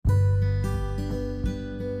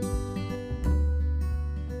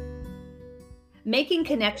Making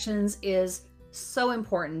connections is so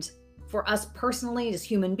important for us personally as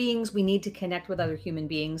human beings. We need to connect with other human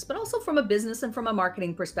beings, but also from a business and from a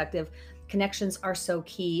marketing perspective, connections are so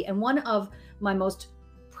key. And one of my most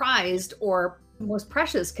prized or most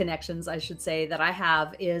precious connections, I should say, that I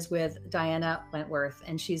have is with Diana Wentworth.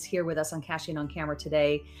 And she's here with us on Cashing on Camera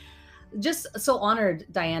today. Just so honored,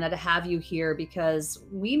 Diana, to have you here because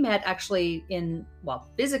we met actually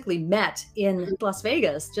physically met in Las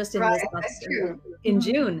Vegas just in Right, that's true. in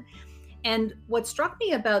June. And what struck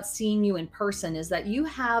me about seeing you in person is that you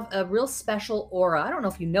have a real special aura. I don't know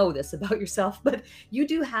if you know this about yourself, but you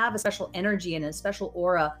do have a special energy and a special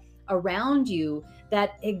aura around you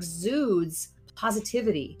that exudes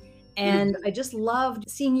positivity. And I just loved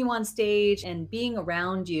seeing you on stage and being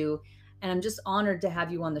around you. And I'm just honored to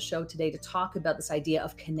have you on the show today to talk about this idea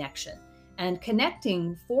of connection and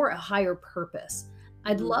connecting for a higher purpose.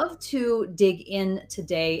 I'd love to dig in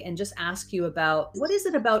today and just ask you about what is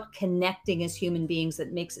it about connecting as human beings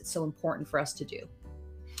that makes it so important for us to do?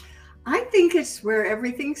 I think it's where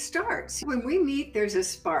everything starts. When we meet, there's a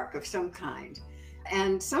spark of some kind.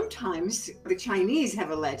 And sometimes the Chinese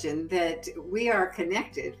have a legend that we are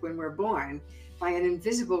connected when we're born by an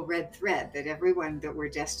invisible red thread that everyone that we're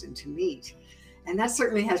destined to meet. And that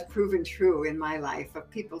certainly has proven true in my life of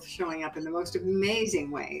people showing up in the most amazing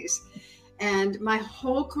ways. And my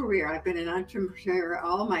whole career, I've been an entrepreneur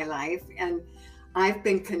all my life, and I've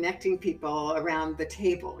been connecting people around the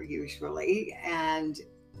table usually and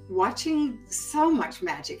watching so much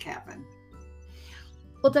magic happen.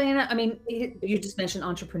 Well, Diana, I mean, you just mentioned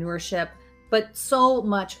entrepreneurship, but so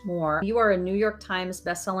much more. You are a New York Times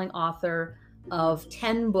bestselling author of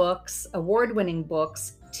 10 books, award-winning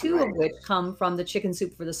books, two of which come from the Chicken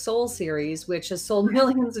Soup for the Soul series, which has sold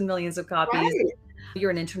millions and millions of copies.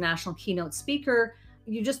 You're an international keynote speaker.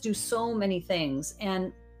 You just do so many things.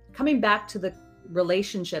 And coming back to the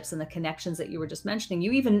relationships and the connections that you were just mentioning,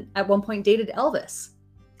 you even at one point dated Elvis.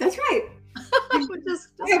 That's right.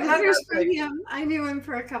 Letters from him. I knew him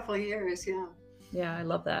for a couple of years. Yeah. Yeah, I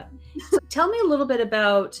love that. So tell me a little bit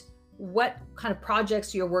about what kind of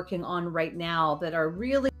projects you're working on right now that are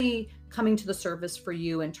really coming to the surface for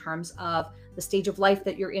you in terms of the stage of life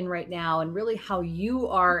that you're in right now and really how you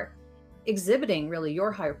are exhibiting really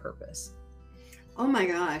your higher purpose. Oh my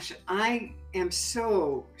gosh, I am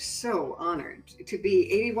so honored to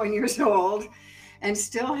be 81 years old and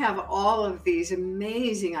still have all of these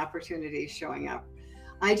amazing opportunities showing up.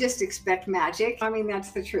 I just expect magic. I mean,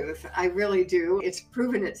 that's the truth. I really do. It's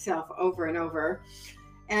proven itself over and over.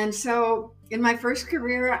 And so in my first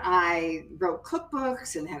career, I wrote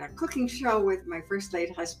cookbooks and had a cooking show with my first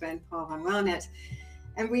late husband, Paul Von Wellnitz.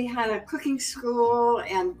 And we had a cooking school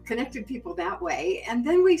and connected people that way. And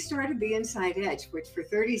then we started The Inside Edge, which for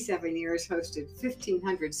 37 years hosted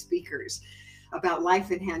 1,500 speakers about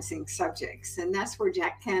life-enhancing subjects. And that's where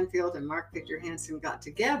Jack Canfield and Mark Victor Hansen got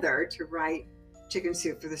together to write Chicken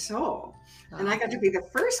Soup for the Soul. And I got to be the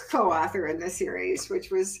first co-author in the series,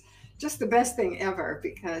 which was just the best thing ever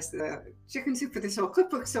because the Chicken Soup for the Soul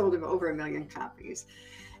cookbook sold over 1 million copies.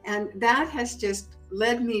 And that has just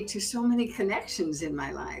led me to so many connections in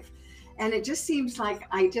my life. And it just seems like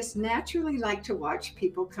I just naturally like to watch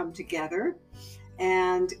people come together.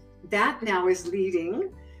 And that now is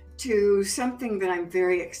leading to something that I'm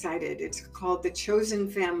very excited. It's called the Chosen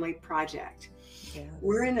Family Project. Yes.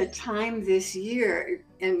 We're in a time this year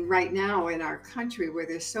and right now in our country where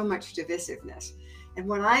there's so much divisiveness. And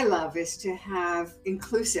what I love is to have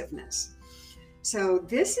inclusiveness. So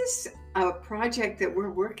this is a project that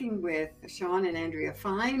we're working with Sean and Andrea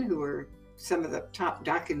Fine, who are some of the top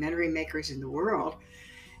documentary makers in the world,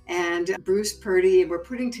 and Bruce Purdy, and we're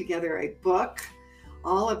putting together a book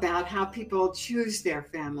all about how people choose their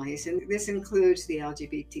families. And this includes the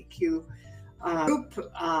LGBTQ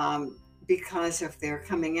group. Because of their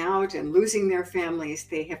coming out and losing their families,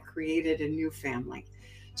 they have created a new family.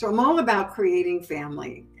 So I'm all about creating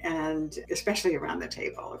family, and especially around the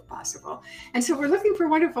table if possible. And so we're looking for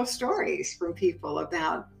wonderful stories from people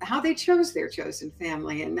about how they chose their chosen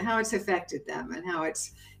family and how it's affected them and how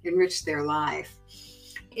it's enriched their life.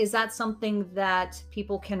 Is that something that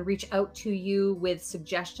people can reach out to you with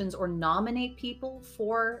suggestions or nominate people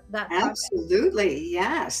for that project? Absolutely,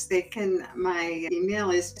 yes. They can. My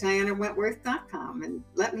email is dianawentworth.com and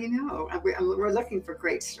let me know. We're looking for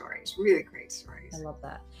great stories, really great stories. I love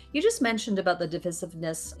that. You just mentioned about the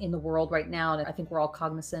divisiveness in the world right now, and I think we're all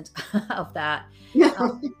cognizant of that.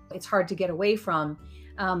 It's hard to get away from.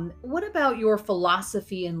 What about your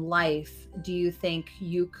philosophy in life do you think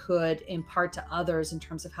you could impart to others in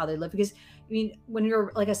terms of how they live? Because I mean, when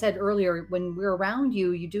you're, like I said earlier, when we're around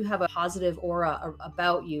you, you do have a positive aura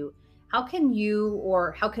about you. How can you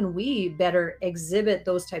or how can we better exhibit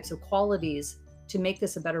those types of qualities to make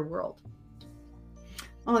this a better world?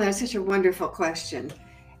 Oh, that's such a wonderful question.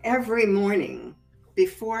 Every morning,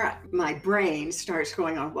 before my brain starts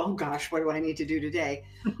going on, well, gosh, what do I need to do today?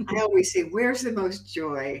 I always say, where's the most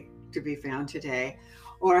joy to be found today?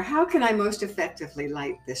 Or how can I most effectively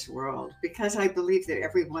light this world? Because I believe that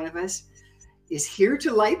every one of us is here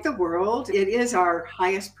to light the world. It is our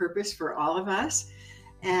highest purpose for all of us.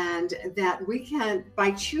 And that we can,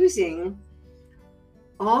 by choosing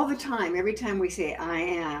all the time, every time we say I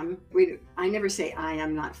am, I never say I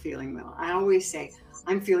am not feeling well. I always say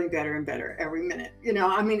I'm feeling better and better every minute.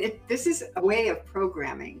 I mean, this is a way of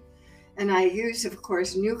programming. And I use, of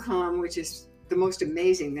course, Newcom, which is the most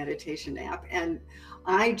amazing meditation app. And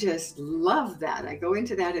I just love that. I go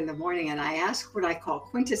into that in the morning and I ask what I call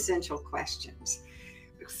quintessential questions.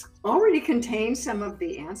 It's already contains some of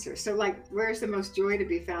the answers. So like, where's the most joy to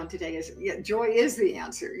be found today? Joy is the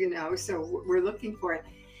answer, so we're looking for it.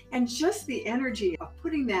 And just the energy of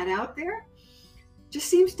putting that out there just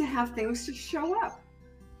seems to have things to show up.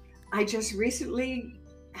 I just recently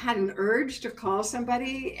had an urge to call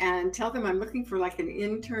somebody and tell them I'm looking for like an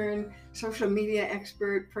intern social media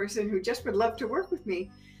expert person who just would love to work with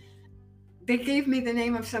me. They gave me the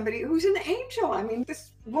name of somebody who's an angel. I mean,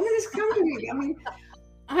 this woman has come to me. I mean,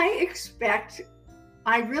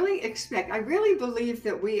 I really believe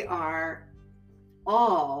that we are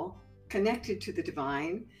all connected to the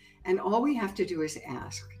divine, and all we have to do is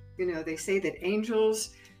ask. They say that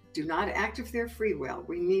angels do not act of their free will.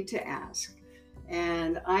 We need to ask.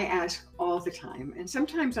 And I ask all the time. And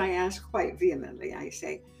sometimes I ask quite vehemently. I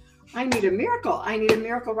say, I need a miracle. I need a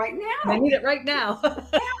miracle right now. I need it right now.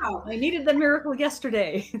 Now. I needed the miracle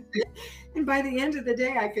yesterday. And by the end of the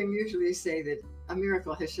day, I can usually say that a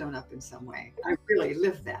miracle has shown up in some way. I really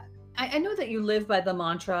live that. I know that you live by the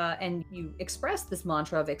mantra and you express this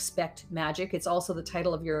mantra of expect magic. It's also the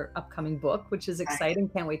title of your upcoming book, which is exciting.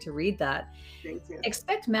 Can't wait to read that. Thank you.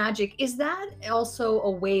 Expect magic. Is that also a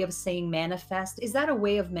way of saying manifest? Is that a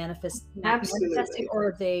way of manifesting, or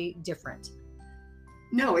are they different?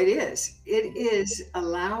 No, it is. It is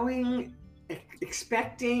allowing,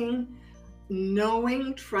 expecting,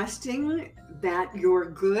 knowing, trusting that your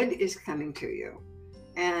good is coming to you.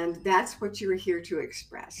 And that's what you're here to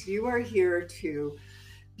express. You are here to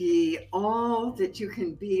be all that you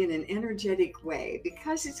can be in an energetic way,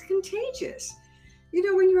 because it's contagious.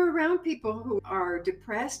 When you're around people who are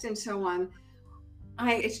depressed and so on,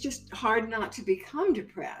 it's just hard not to become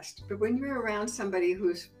depressed. But when you're around somebody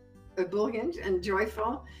who's ebullient and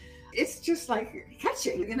joyful, it's just like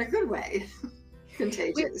catching in a good way.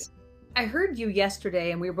 Contagious. I heard you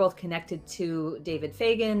yesterday, and we were both connected to David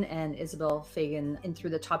Fagan and Isabel Fagan in through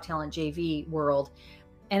the Top Talent JV world.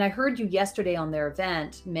 And I heard you yesterday on their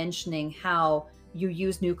event mentioning how you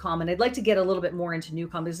use Newcom. And I'd like to get a little bit more into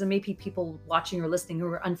Newcom, because there may be people watching or listening who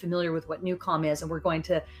are unfamiliar with what Newcom is. And we're going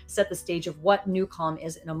to set the stage of what Newcom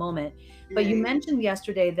is in a moment. But you mentioned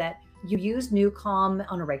yesterday that you use Newcom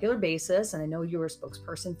on a regular basis. And I know you're a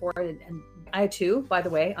spokesperson for it. And I too, by the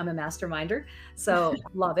way, I'm a masterminder. So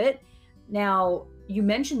love it. Now, you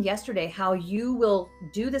mentioned yesterday how you will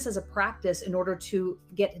do this as a practice in order to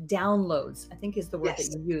get downloads, I think is the word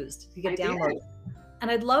that you used, to get downloads. And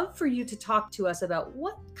I'd love for you to talk to us about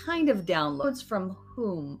what kind of downloads, from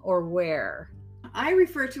whom or where. I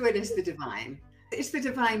refer to it as the divine. It's the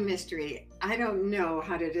divine mystery. I don't know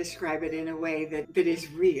how to describe it in a way that is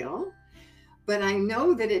real, but I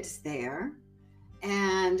know that it's there.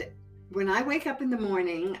 And when I wake up in the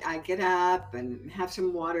morning, I get up and have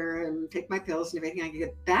some water and take my pills and everything. I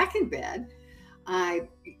get back in bed. I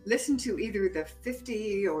listen to either the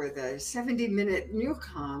 50 or the 70-minute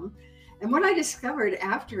Newcom. And what I discovered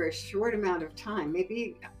after a short amount of time,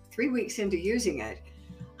 maybe 3 weeks into using it,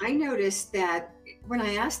 I noticed that when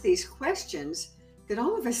I asked these questions, that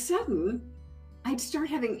all of a sudden, I'd start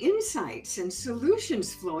having insights and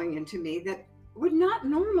solutions flowing into me that would not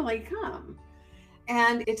normally come.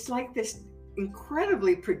 And it's like this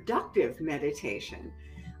incredibly productive meditation.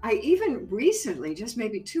 I even recently, just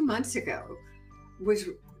maybe 2 months ago, was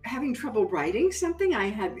having trouble writing something.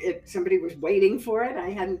 Somebody was waiting for it. I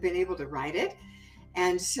hadn't been able to write it.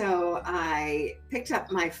 And so I picked up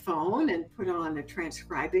my phone and put on a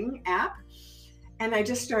transcribing app. And I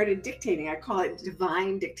just started dictating. I call it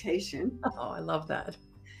divine dictation. Oh, I love that.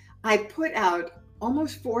 I put out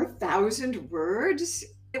almost 4,000 words.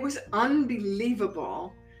 It was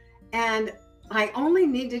unbelievable. And I only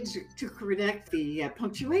needed to correct the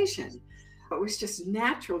punctuation. It was just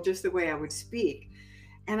natural, just the way I would speak.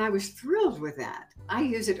 And I was thrilled with that. I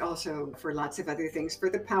use it also for lots of other things, for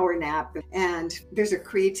the power nap. And there's a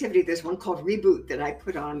creativity. There's one called Reboot that I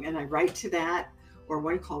put on and I write to that, or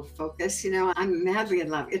one called Focus. You know, I'm madly in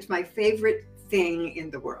love. It's my favorite thing in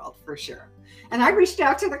the world for sure. And I reached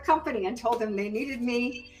out to the company and told them they needed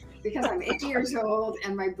me because I'm 80 years old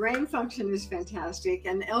and my brain function is fantastic.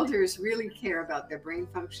 And elders really care about their brain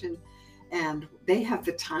function and they have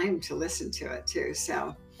the time to listen to it too.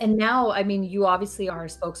 So. And now, I mean, you obviously are a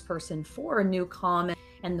spokesperson for Newcom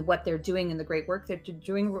and what they're doing and the great work that they're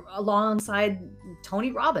doing alongside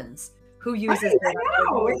Tony Robbins, who uses it. I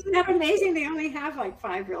know. Isn't that amazing? They only have like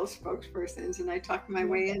 5 real spokespersons and I talked my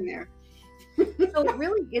way in there. So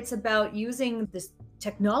really, it's about using this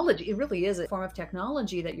technology. It really is a form of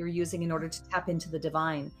technology that you're using in order to tap into the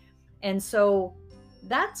divine. And so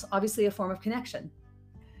that's obviously a form of connection.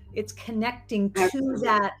 It's connecting to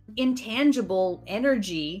that intangible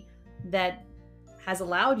energy that has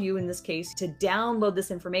allowed you, in this case, to download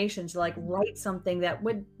this information, to like write something that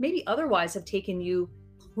would maybe otherwise have taken you,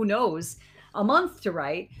 who knows, a month to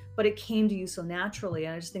write, but it came to you so naturally.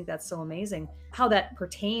 And I just think that's so amazing. How that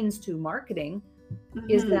pertains to marketing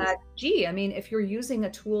is that, gee, I mean, if you're using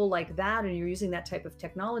a tool like that and you're using that type of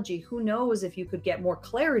technology, who knows if you could get more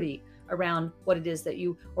clarity around what it is that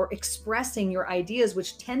you, or expressing your ideas,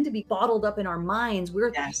 which tend to be bottled up in our minds.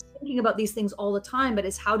 We're thinking about these things all the time, but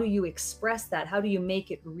it's how do you express that? How do you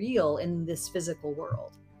make it real in this physical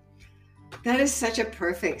world? That is such a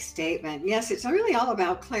perfect statement. Yes, it's really all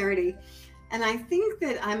about clarity. And I think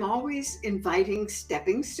that I'm always inviting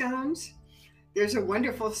stepping stones. There's a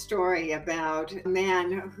wonderful story about a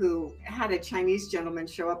man who had a Chinese gentleman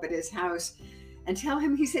show up at his house and tell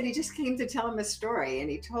him, he said he just came to tell him a story. And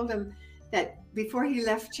he told him that before he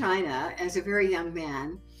left China as a very young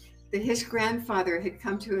man, that his grandfather had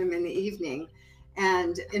come to him in the evening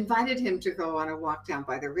and invited him to go on a walk down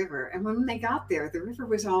by the river. And when they got there, the river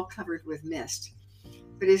was all covered with mist.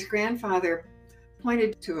 But his grandfather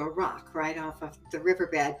pointed to a rock right off of the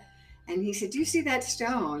riverbed. And he said, "Do you see that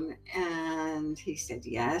stone?" And he said,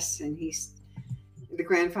 "Yes." And the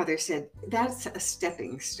grandfather said, "That's a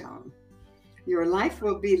stepping stone. Your life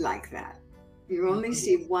will be like that. You only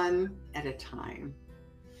see one at a time."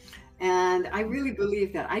 And I really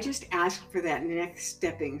believe that. I just asked for that next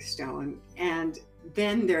stepping stone, and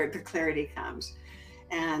then the clarity comes.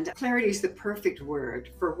 And clarity is the perfect word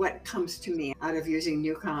for what comes to me out of using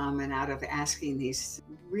Newcom and out of asking these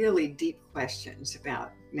really deep questions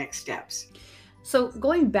about next steps. So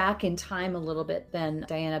going back in time a little bit then,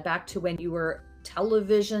 Diana, back to when you were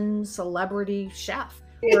television celebrity chef,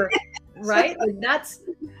 right? That's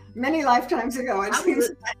many lifetimes ago. It seems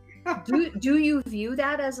like. Do you view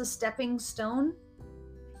that as a stepping stone?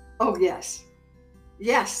 Oh, yes.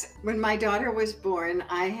 Yes. When my daughter was born,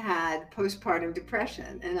 I had postpartum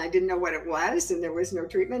depression and I didn't know what it was and there was no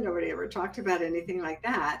treatment. Nobody ever talked about anything like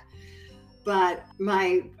that. But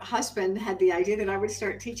my husband had the idea that I would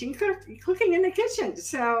start teaching cooking in the kitchen.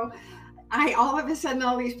 So all of a sudden,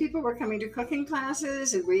 all these people were coming to cooking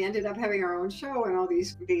classes and we ended up having our own show and all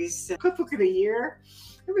these cookbook of the year.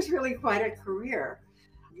 It was really quite a career.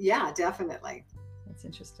 Yeah, definitely. That's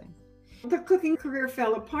interesting. The cooking career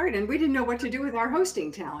fell apart and we didn't know what to do with our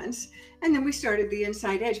hosting talents. And then we started the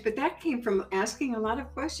Inside Edge, but that came from asking a lot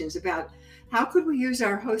of questions about how could we use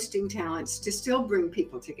our hosting talents to still bring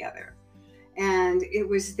people together. And it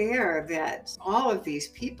was there that all of these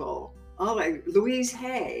people, Louise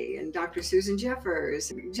Hay and Dr. Susan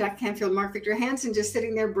Jeffers, Jack Canfield, Mark Victor Hansen, just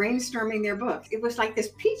sitting there brainstorming their books. It was like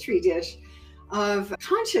this petri dish of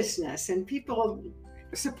consciousness and people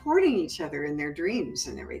supporting each other in their dreams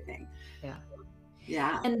and everything. Yeah.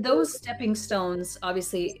 Yeah. And those stepping stones,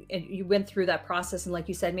 obviously, you went through that process. And like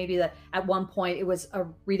you said, maybe that at one point it was a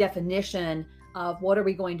redefinition of what are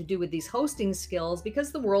we going to do with these hosting skills,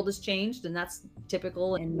 because the world has changed and that's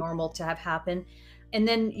typical and normal to have happen. And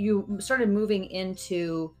then you started moving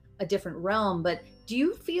into a different realm. But do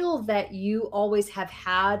you feel that you always have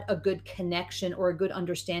had a good connection or a good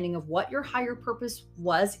understanding of what your higher purpose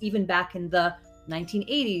was, even back in the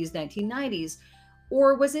 1980s, 1990s?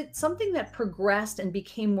 Or was it something that progressed and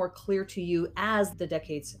became more clear to you as the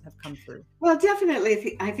decades have come through? Well,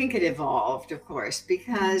 definitely. I think it evolved, of course,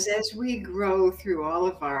 because as we grow through all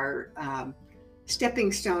of our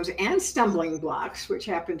stepping stones and stumbling blocks, which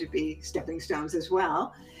happen to be stepping stones as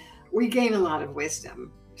well, we gain a lot of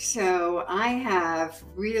wisdom. So I have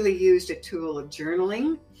really used a tool of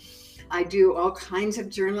journaling. I do all kinds of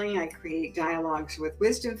journaling. I create dialogues with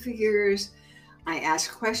wisdom figures. I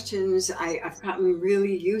ask questions. I've gotten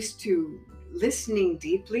really used to listening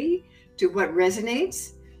deeply to what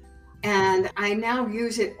resonates. And I now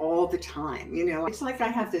use it all the time. You know, it's like I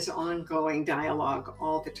have this ongoing dialogue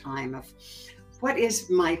all the time of what is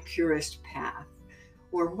my purest path,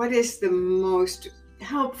 or what is the most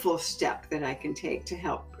helpful step that I can take to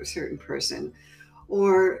help a certain person.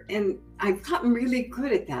 And I've gotten really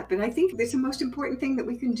good at that. But I think that's the most important thing that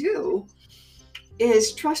we can do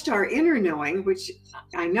is trust our inner knowing, which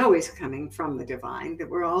I know is coming from the divine, that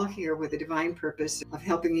we're all here with a divine purpose of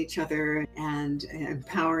helping each other and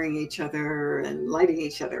empowering each other and lighting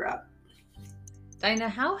each other up. Diana,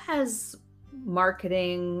 how has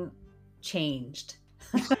marketing changed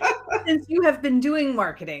since you have been doing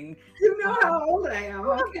marketing? You know how old I am.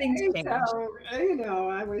 Okay. So, you know,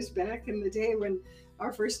 I was back in the day when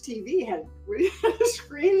our first TV had a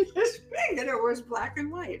screen this big and it was black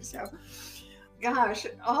and white. So gosh,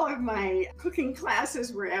 all of my cooking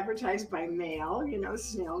classes were advertised by mail, you know,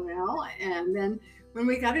 snail mail. And then when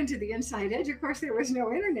we got into the Inside Edge, of course, there was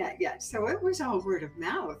no internet yet. So it was all word of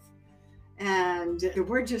mouth. And the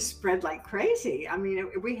word just spread like crazy. I mean,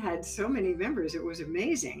 we had so many members, it was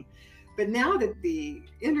amazing. But now that the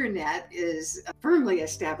internet is firmly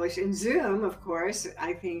established, and Zoom, of course,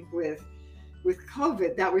 I think with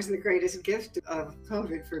COVID, that was the greatest gift of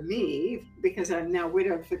COVID for me, because I'm now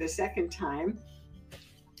widowed for the second time.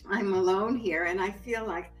 I'm alone here, and I feel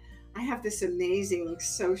like I have this amazing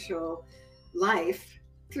social life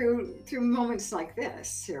through moments like this,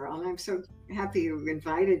 Cyril. And I'm so happy you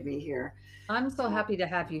invited me here. I'm so happy to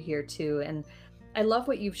have you here too. And I love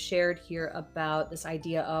what you've shared here about this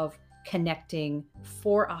idea of connecting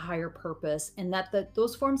for a higher purpose, and that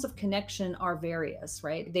those forms of connection are various,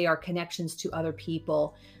 right? They are connections to other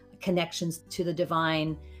people, connections to the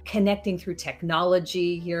divine, connecting through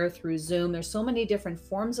technology here through Zoom. There's so many different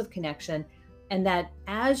forms of connection, and that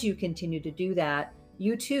as you continue to do that,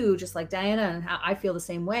 you too, just like Diana, and I feel the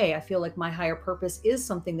same way. I feel like my higher purpose is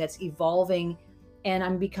something that's evolving, and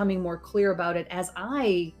I'm becoming more clear about it as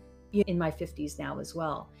I in my 50s now as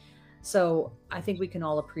well. So I think we can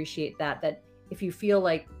all appreciate that if you feel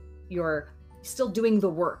like you're still doing the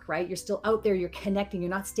work, right? You're still out there, you're connecting, you're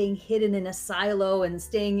not staying hidden in a silo and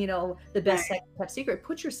staying, you know, the best kept secret.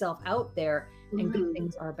 Put yourself out there, and good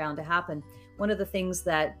things are bound to happen. One of the things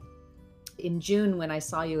that in June, when I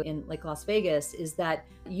saw you in Lake Las Vegas, is that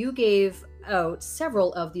you gave out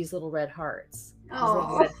several of these little red hearts.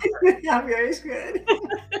 Oh, yeah, very good.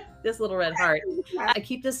 This little red heart. I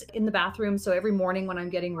keep this in the bathroom. So every morning when I'm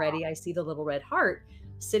getting ready, I see the little red heart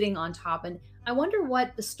sitting on top. And I wonder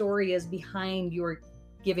what the story is behind your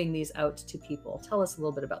giving these out to people. Tell us a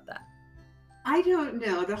little bit about that. I don't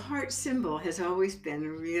know. The heart symbol has always been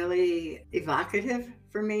really evocative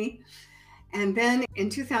for me. And then in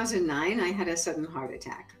 2009, I had a sudden heart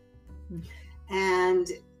attack. And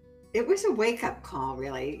it was a wake-up call,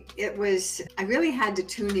 really. I really had to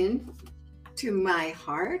tune in to my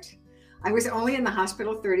heart. I was only in the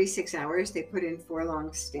hospital 36 hours. They put in 4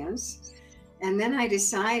 long stents. And then I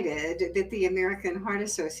decided that the American Heart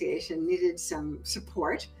Association needed some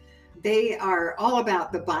support. They are all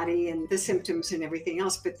about the body and the symptoms and everything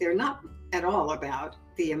else, but they're not at all about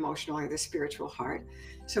the emotional or the spiritual heart.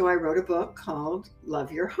 So I wrote a book called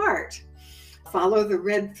Love Your Heart, Follow the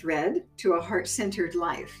Red Thread to a Heart-Centered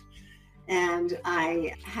Life. And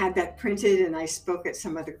I had that printed, and I spoke at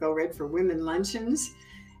some of the Go Red for Women luncheons.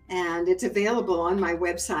 And it's available on my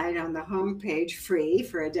website on the homepage, free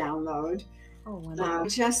for a download. Oh,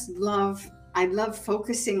 wonderful. I love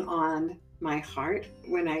focusing on my heart.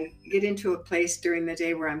 When I get into a place during the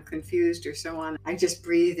day where I'm confused or so on, I just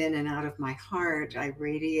breathe in and out of my heart. I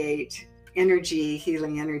radiate energy,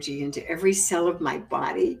 healing energy into every cell of my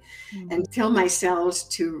body, and tell my cells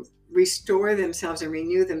to restore themselves and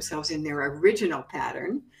renew themselves in their original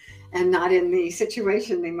pattern and not in the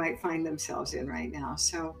situation they might find themselves in right now.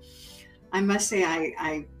 So I must say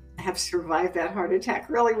I have survived that heart attack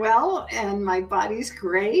really well, and my body's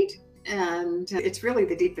great. And it's really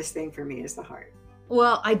the deepest thing for me is the heart.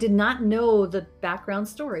 Well, I did not know the background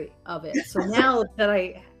story of it. So now that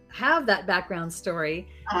I have that background story,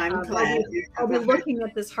 I'm glad. I'll be looking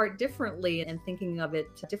at this heart differently and thinking of it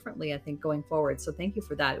differently, I think, going forward. So thank you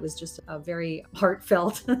for that. It was just a very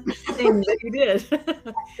heartfelt thing that you did,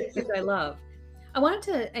 which I love. I wanted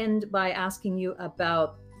to end by asking you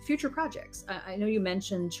about future projects. I know you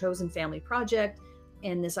mentioned Chosen Family Project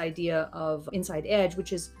and this idea of Inside Edge,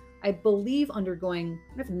 which is, I believe, undergoing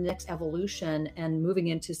kind of the next evolution and moving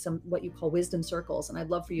into some what you call wisdom circles. And I'd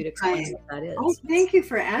love for you to explain what that is. Oh, thank you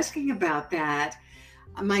for asking about that.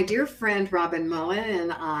 My dear friend Robin Mullen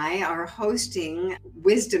and I are hosting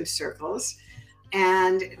wisdom circles,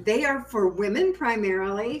 and they are for women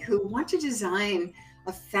primarily who want to design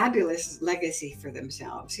a fabulous legacy for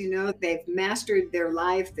themselves. You know, they've mastered their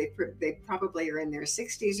life. They probably are in their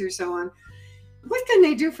 60s or so on. What can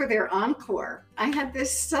they do for their encore? I had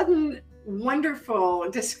this sudden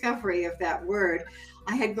wonderful discovery of that word.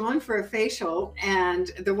 I had gone for a facial,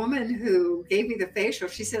 and the woman who gave me the facial,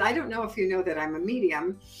 she said, I don't know if you know that I'm a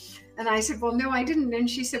medium. And I said, well, no, I didn't. And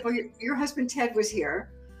she said, well, your husband Ted was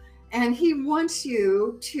here, and he wants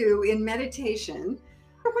you to, in meditation,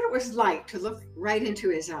 what it was like to look right into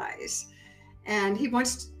his eyes. And he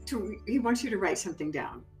wants you to write something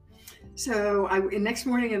down. So next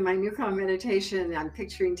morning in my new calm meditation, I'm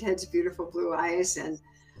picturing Ted's beautiful blue eyes, and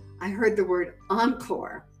I heard the word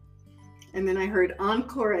encore. And then I heard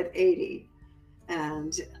encore at 80.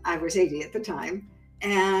 And I was 80 at the time.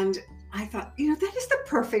 And I thought, you know, that is the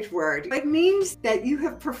perfect word. It means that you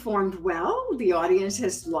have performed well, the audience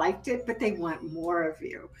has liked it, but they want more of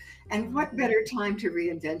you. And what better time to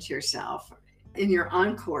reinvent yourself in your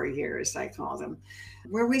encore years, I call them,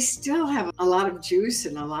 where we still have a lot of juice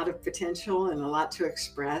and a lot of potential and a lot to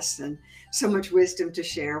express and so much wisdom to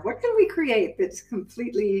share. What can we create that's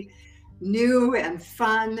completely new and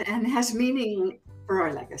fun and has meaning for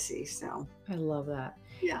our legacy? So I love that.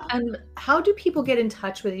 Yeah. And how do people get in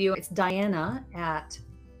touch with you? It's Diana at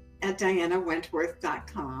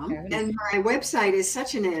DianaWentworth.com. And my website is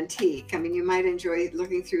such an antique. I mean, you might enjoy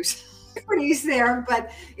looking through celebrities there,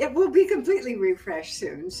 but it will be completely refreshed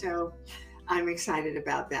soon. So I'm excited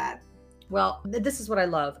about that. Well, this is what I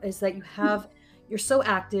love, is that you're so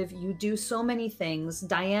active. You do so many things.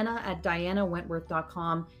 Diana at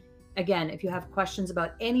DianaWentworth.com. Again, if you have questions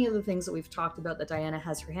about any of the things that we've talked about that Diana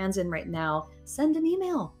has her hands in right now, send an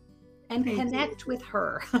email and connect with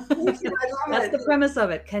her. That's the premise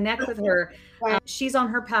of it. Connect with her. She's on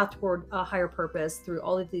her path toward a higher purpose through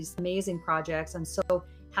all of these amazing projects. I'm so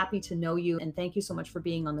happy to know you, and thank you so much for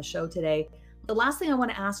being on the show today. The last thing I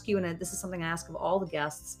want to ask you, and this is something I ask of all the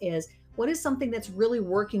guests, is what is something that's really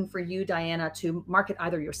working for you, Diana, to market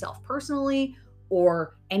either yourself personally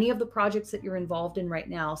or any of the projects that you're involved in right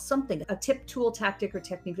now, something, a tip, tool, tactic, or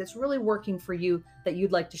technique that's really working for you that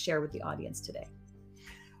you'd like to share with the audience today?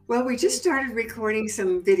 Well, we just started recording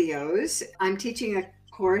some videos. I'm teaching a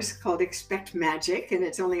course called Expect Magic, and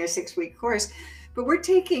it's only a 6-week course, but we're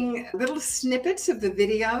taking little snippets of the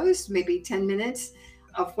videos, maybe 10 minutes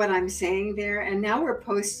of what I'm saying there, and now we're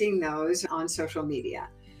posting those on social media.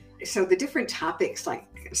 So the different topics like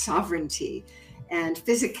sovereignty and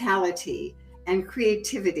physicality and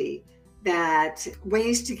creativity, that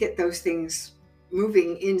ways to get those things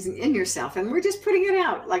moving in yourself. And we're just putting it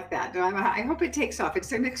out like that. I hope it takes off.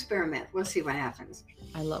 It's an experiment. We'll see what happens.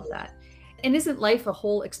 I love that. And isn't life a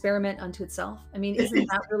whole experiment unto itself? I mean, isn't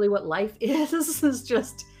that really what life is? Is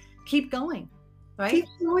just keep going, right? Keep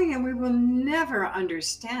going, and we will never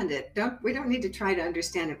understand it. We don't need to try to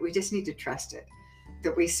understand it. We just need to trust it,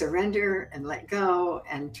 that we surrender and let go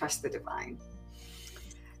and trust the divine.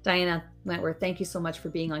 Diana Wentworth, thank you so much for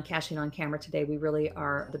being on Cashing on Camera today. We really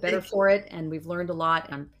are the better for it, and we've learned a lot,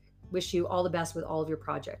 and wish you all the best with all of your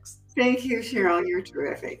projects. Thank you, Cheryl. You're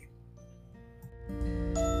terrific.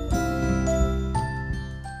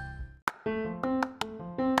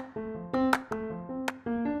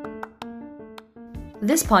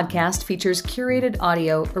 This podcast features curated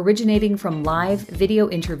audio originating from live video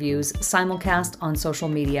interviews simulcast on social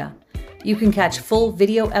media. You can catch full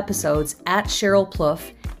video episodes at Cheryl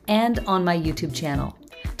Plouffe and on my YouTube channel.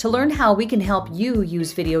 To learn how we can help you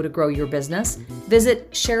use video to grow your business,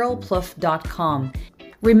 visit CherylPlouffe.com.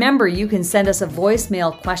 Remember, you can send us a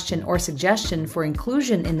voicemail question or suggestion for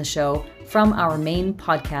inclusion in the show from our main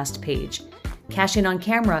podcast page. Cashing on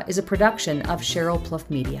Camera is a production of Cheryl Plouffe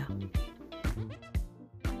Media.